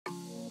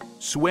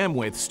Swim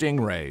with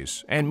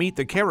stingrays and meet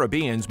the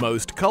Caribbean's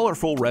most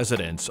colorful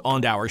residents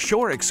on our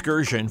shore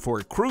excursion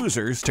for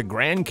cruisers to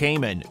Grand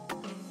Cayman.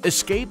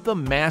 Escape the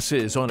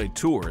masses on a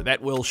tour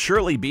that will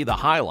surely be the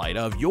highlight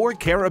of your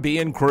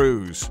Caribbean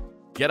cruise.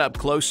 Get up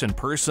close and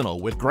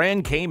personal with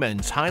Grand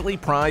Cayman's highly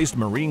prized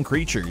marine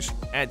creatures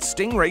at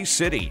Stingray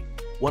City,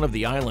 one of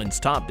the island's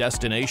top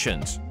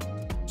destinations.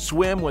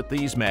 Swim with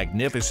these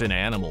magnificent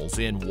animals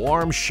in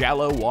warm,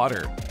 shallow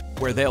water,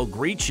 where they'll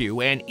greet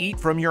you and eat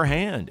from your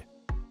hand.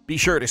 Be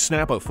sure to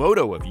snap a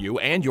photo of you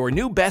and your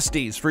new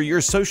besties for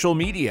your social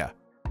media.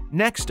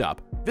 Next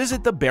up,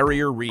 visit the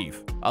Barrier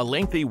Reef, a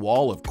lengthy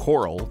wall of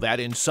coral that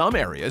in some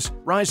areas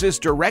rises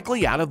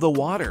directly out of the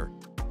water.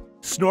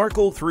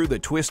 Snorkel through the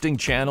twisting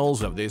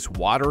channels of this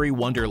watery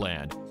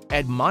wonderland,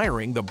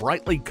 admiring the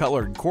brightly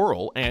colored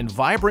coral and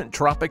vibrant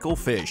tropical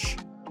fish.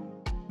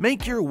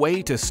 Make your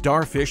way to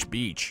Starfish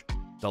Beach,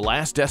 the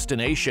last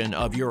destination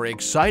of your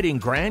exciting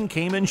Grand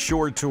Cayman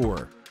shore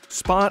tour.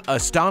 Spot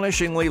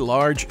astonishingly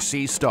large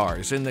sea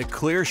stars in the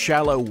clear,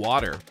 shallow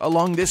water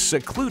along this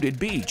secluded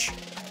beach.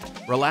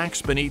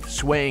 Relax beneath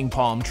swaying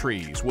palm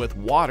trees with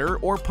water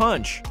or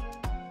punch.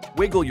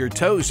 Wiggle your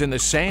toes in the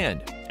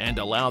sand and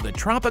allow the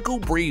tropical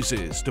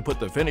breezes to put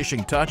the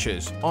finishing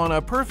touches on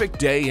a perfect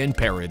day in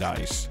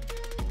paradise.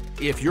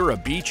 If you're a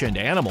beach and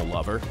animal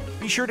lover,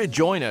 be sure to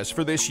join us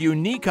for this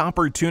unique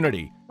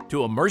opportunity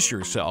to immerse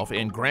yourself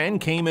in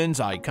Grand Cayman's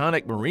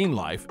iconic marine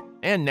life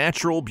and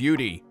natural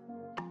beauty.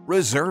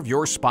 Reserve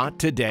your spot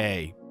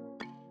today.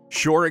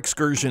 Shore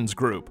Excursions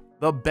Group.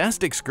 The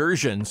best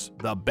excursions,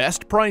 the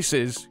best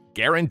prices,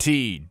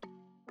 guaranteed.